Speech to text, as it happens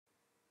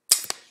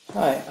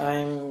Hi,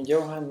 I'm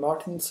Johan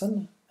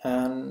Martinson,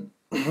 and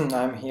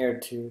I'm here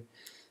to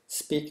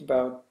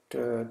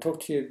talk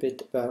to you a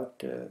bit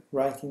about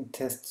writing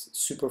tests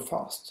super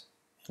fast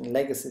in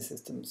legacy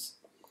systems.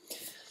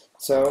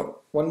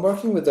 So, when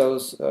working with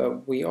those,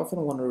 we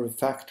often want to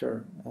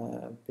refactor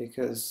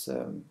because,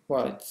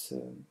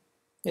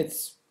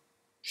 it's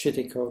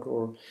shitty code,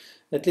 or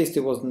at least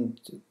it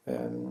wasn't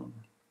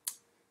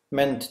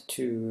meant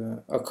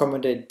to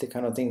accommodate the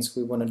kind of things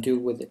we want to do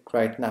with it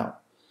right now.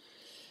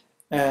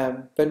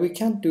 But we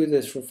can't do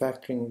this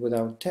refactoring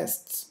without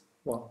tests.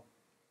 Well,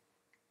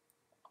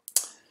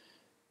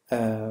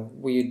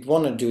 we'd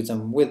want to do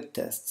them with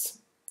tests,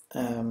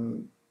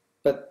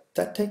 but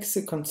that takes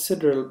a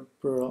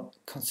considerable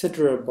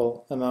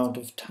amount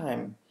of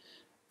time,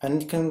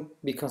 and it can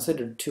be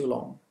considered too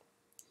long.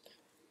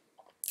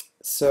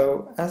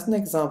 So, as an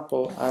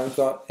example, I've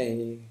got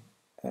a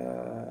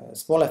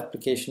small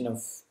application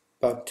of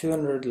about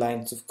 200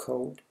 lines of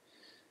code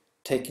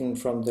taken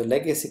from the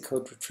legacy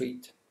code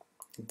retreat.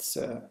 It's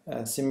a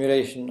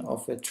simulation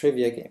of a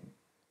trivia game.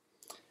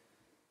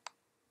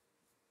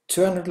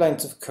 200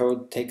 lines of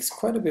code takes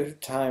quite a bit of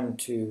time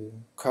to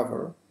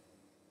cover.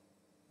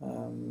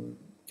 You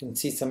can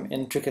see some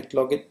intricate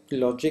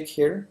logic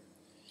here.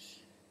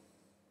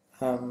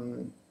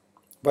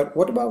 But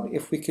what about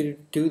if we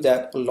could do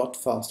that a lot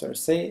faster?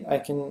 Say I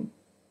can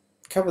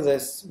cover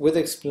this with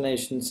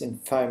explanations in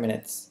 5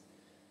 minutes.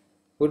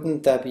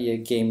 Wouldn't that be a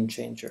game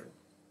changer?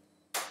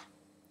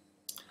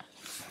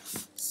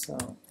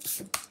 So,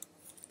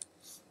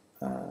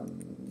 I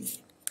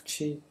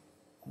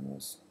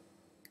was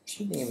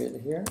cheating a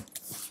bit here.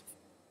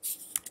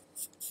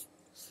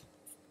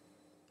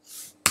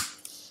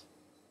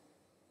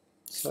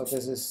 So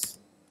this is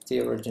the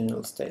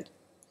original state.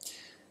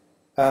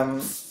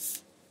 So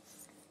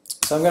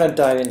I'm going to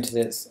dive into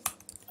this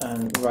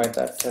and write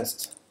that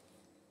test.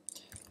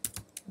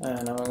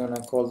 And I'm going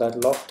to call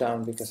that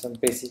lockdown because I'm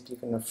basically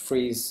going to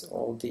freeze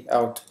all the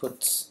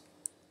outputs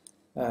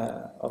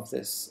of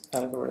this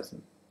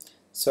algorithm.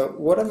 So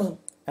what am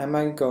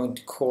I going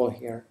to call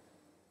here?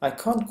 I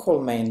can't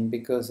call main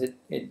because it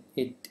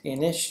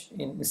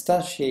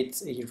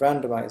instantiates a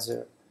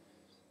randomizer,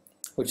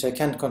 which I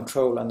can't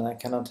control, and I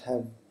cannot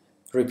have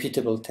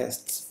repeatable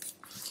tests.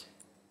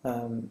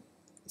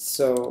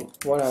 So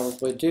what I will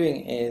be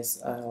doing is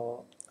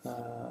I'll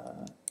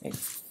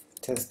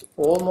test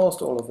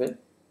almost all of it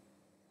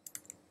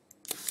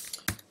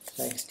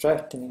by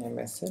extracting a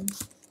method.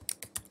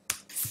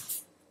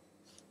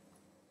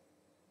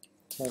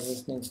 So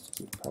this needs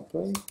to be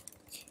public.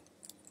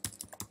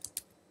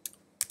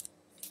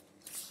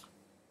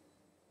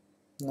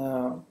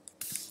 Now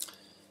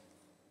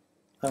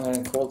I'm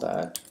going to call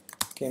that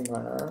game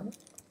runner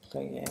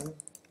play game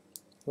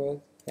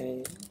with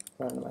a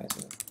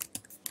randomizer,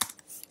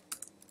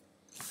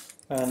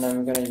 and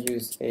I'm going to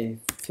use a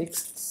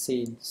fixed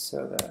seed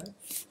so that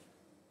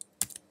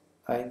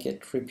I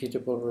get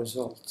repeatable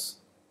results.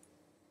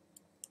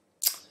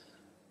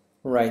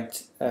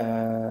 Right,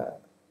 now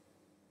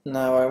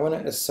I want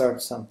to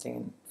assert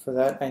something. For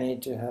that I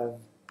need to have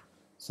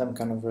some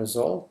kind of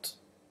result.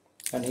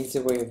 An easy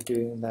way of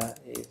doing that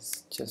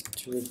is just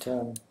to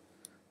return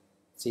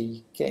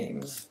the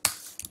game.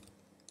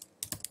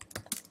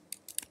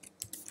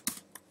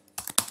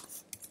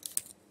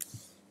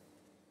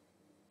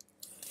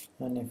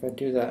 And if I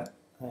do that,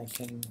 I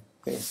can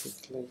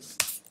basically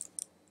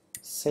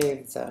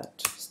save that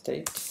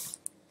state,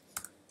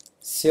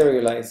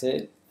 serialize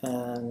it,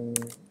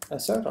 and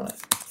assert on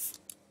it.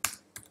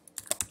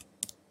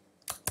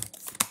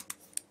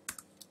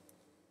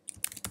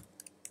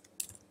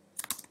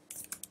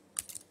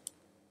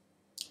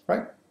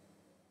 Right?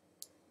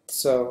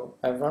 So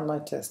I've run my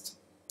test.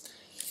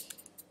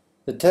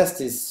 The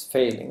test is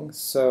failing,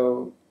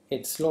 so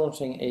it's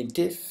launching a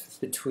diff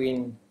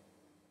between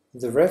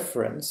the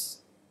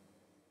reference,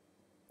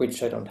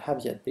 which I don't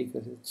have yet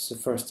because it's the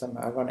first time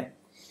I run it,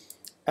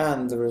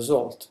 and the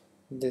result.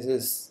 This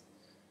is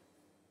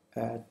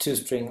a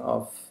toString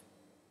of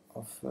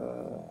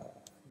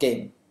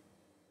game.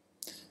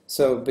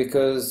 So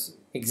because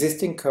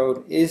existing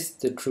code is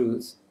the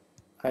truth,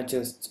 I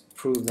just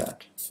prove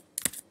that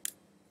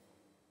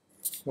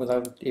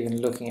without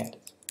even looking at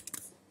it.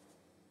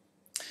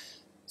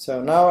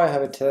 So now I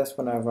have a test.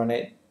 When I run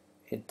it,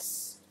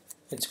 it's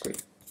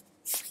great.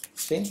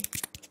 See?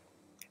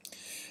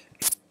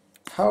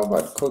 How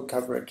about code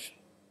coverage?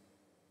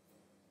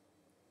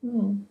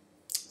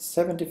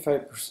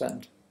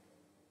 75%.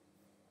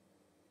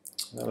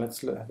 So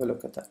let's have a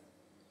look at that.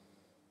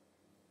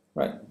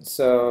 Right,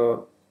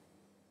 so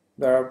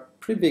there are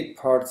pretty big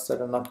parts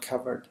that are not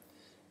covered.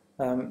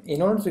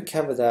 In order to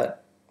cover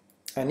that,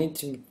 I need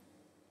to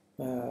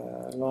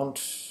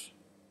launch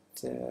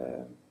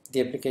the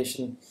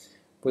application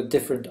with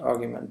different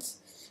arguments.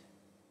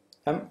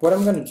 What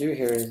I'm going to do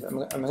here is I'm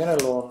going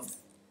to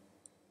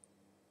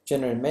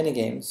generate many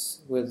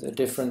games with a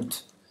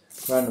different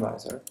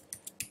randomizer.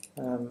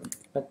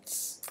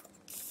 Let's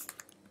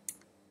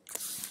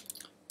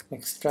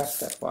extract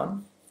that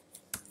one.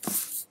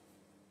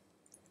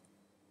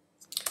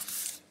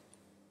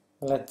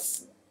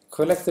 Let's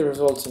collect the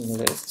results in the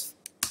list.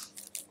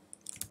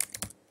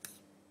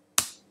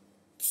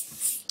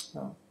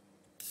 Oh.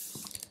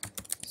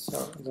 So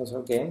those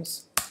are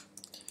games.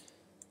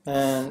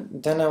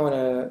 And then I want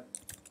to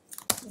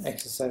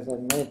exercise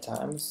that many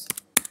times,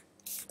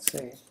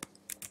 say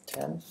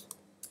 10.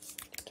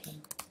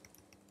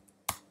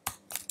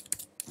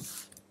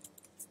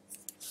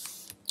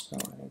 So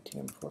I need to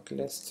import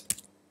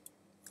list.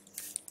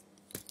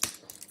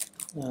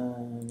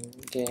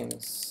 And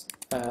games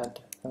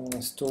add. I'm going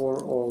to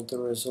store all the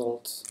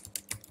results.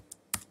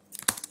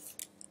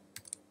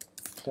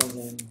 Plug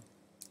in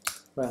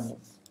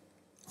random.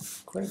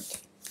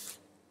 Great.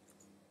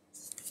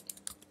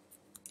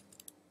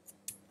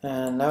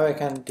 And now I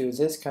can do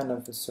this kind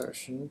of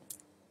assertion.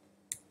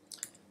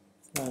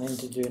 I need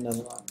to do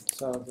another one.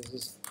 So this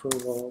is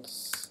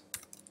approvals.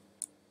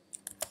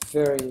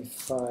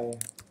 Verify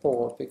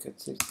all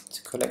because it's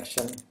a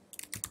collection.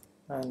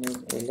 I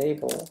need a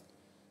label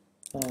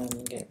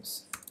and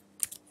games.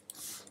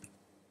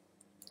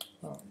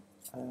 Oh,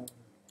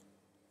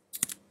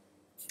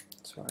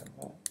 sorry,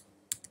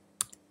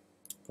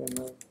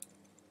 remove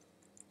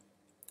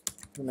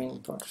the main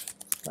part.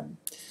 Fine.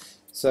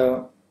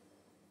 So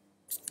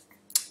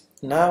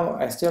now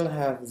I still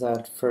have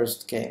that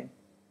first game,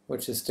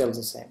 which is still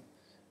the same.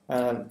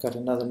 And I've got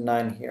another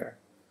 9 here.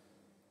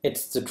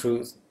 It's the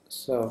truth,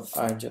 so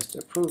I just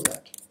approve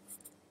that.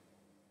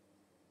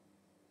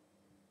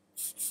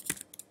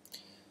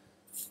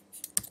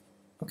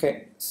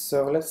 Okay,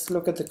 so let's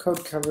look at the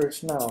code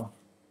coverage now.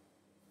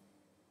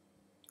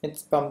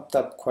 It's bumped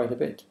up quite a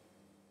bit.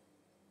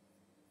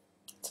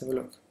 Let's have a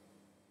look.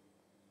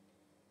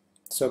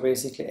 So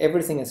basically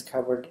everything is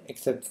covered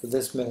except for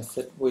this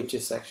method, which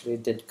is actually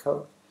did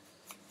code.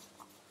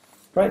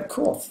 Right,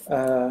 cool.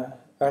 I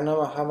don't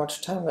know how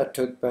much time that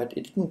took, but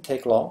it didn't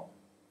take long.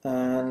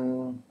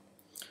 And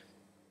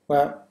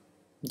well,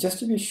 just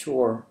to be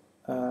sure,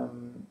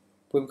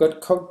 we've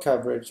got code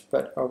coverage,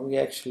 but are we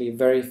actually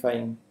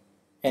verifying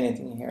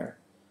anything here?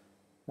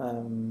 I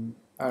don't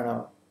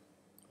know.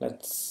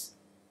 Let's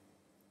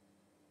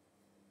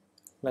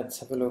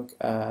have a look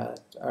at,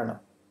 I don't know.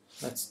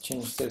 Let's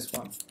change this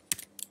one.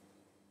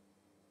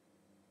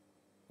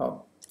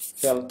 Oh,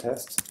 failed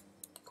test.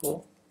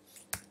 Cool.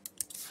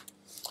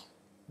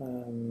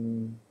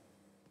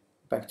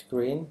 Back to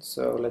green.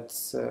 So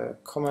let's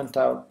comment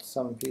out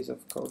some piece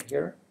of code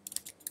here.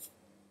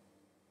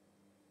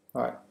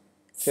 All right,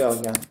 fail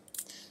again.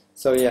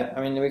 So yeah,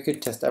 I mean, we could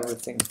test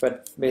everything,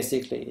 but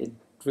basically it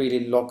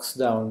really locks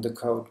down the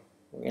code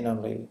in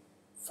only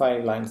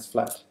 5 lines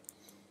flat.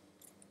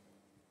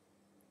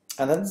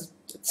 And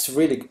it's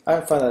really,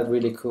 I find that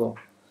really cool.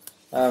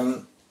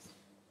 But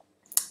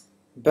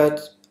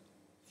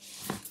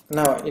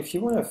now, if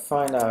you want to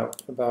find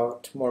out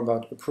more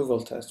about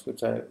approval tests,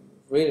 which I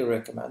really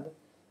recommend,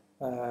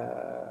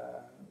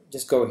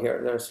 just go here.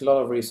 There's a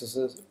lot of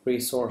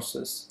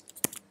resources.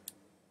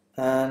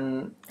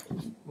 And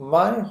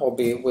my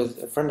hobby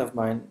with a friend of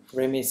mine,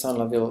 Remy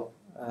Sanlaville,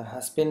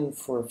 has been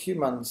for a few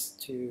months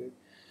to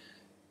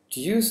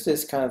use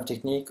this kind of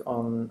technique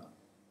on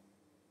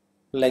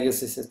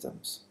legacy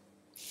systems,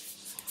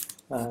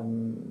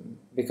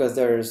 because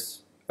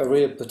there's a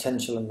real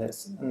potential in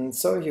this. And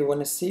so if you want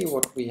to see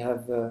what we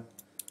have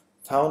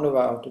found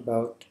about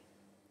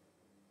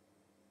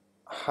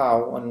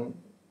how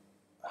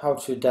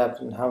to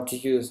adapt and how to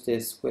use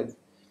this with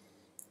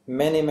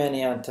many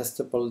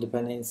untestable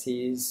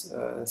dependencies,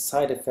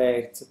 side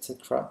effects,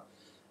 etc.,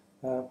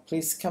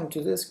 please come to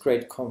this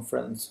great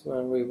conference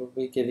where we will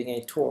be giving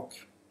a talk,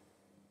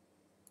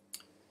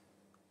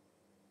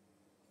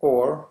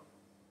 or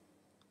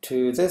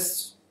to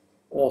this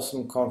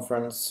awesome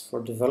conference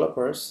for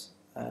developers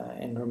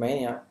in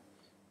Romania,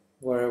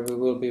 where we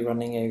will be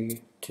running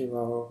a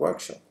 2-hour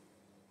workshop.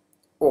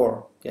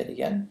 Or, yet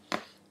again,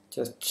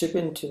 just chip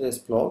into this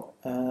blog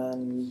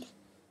and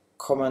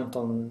comment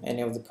on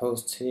any of the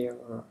posts here,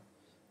 or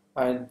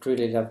I'd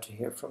really love to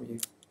hear from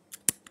you.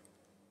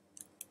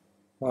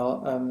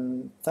 Well,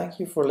 thank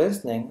you for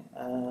listening,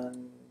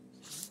 and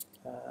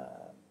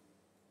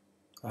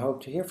I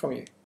hope to hear from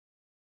you.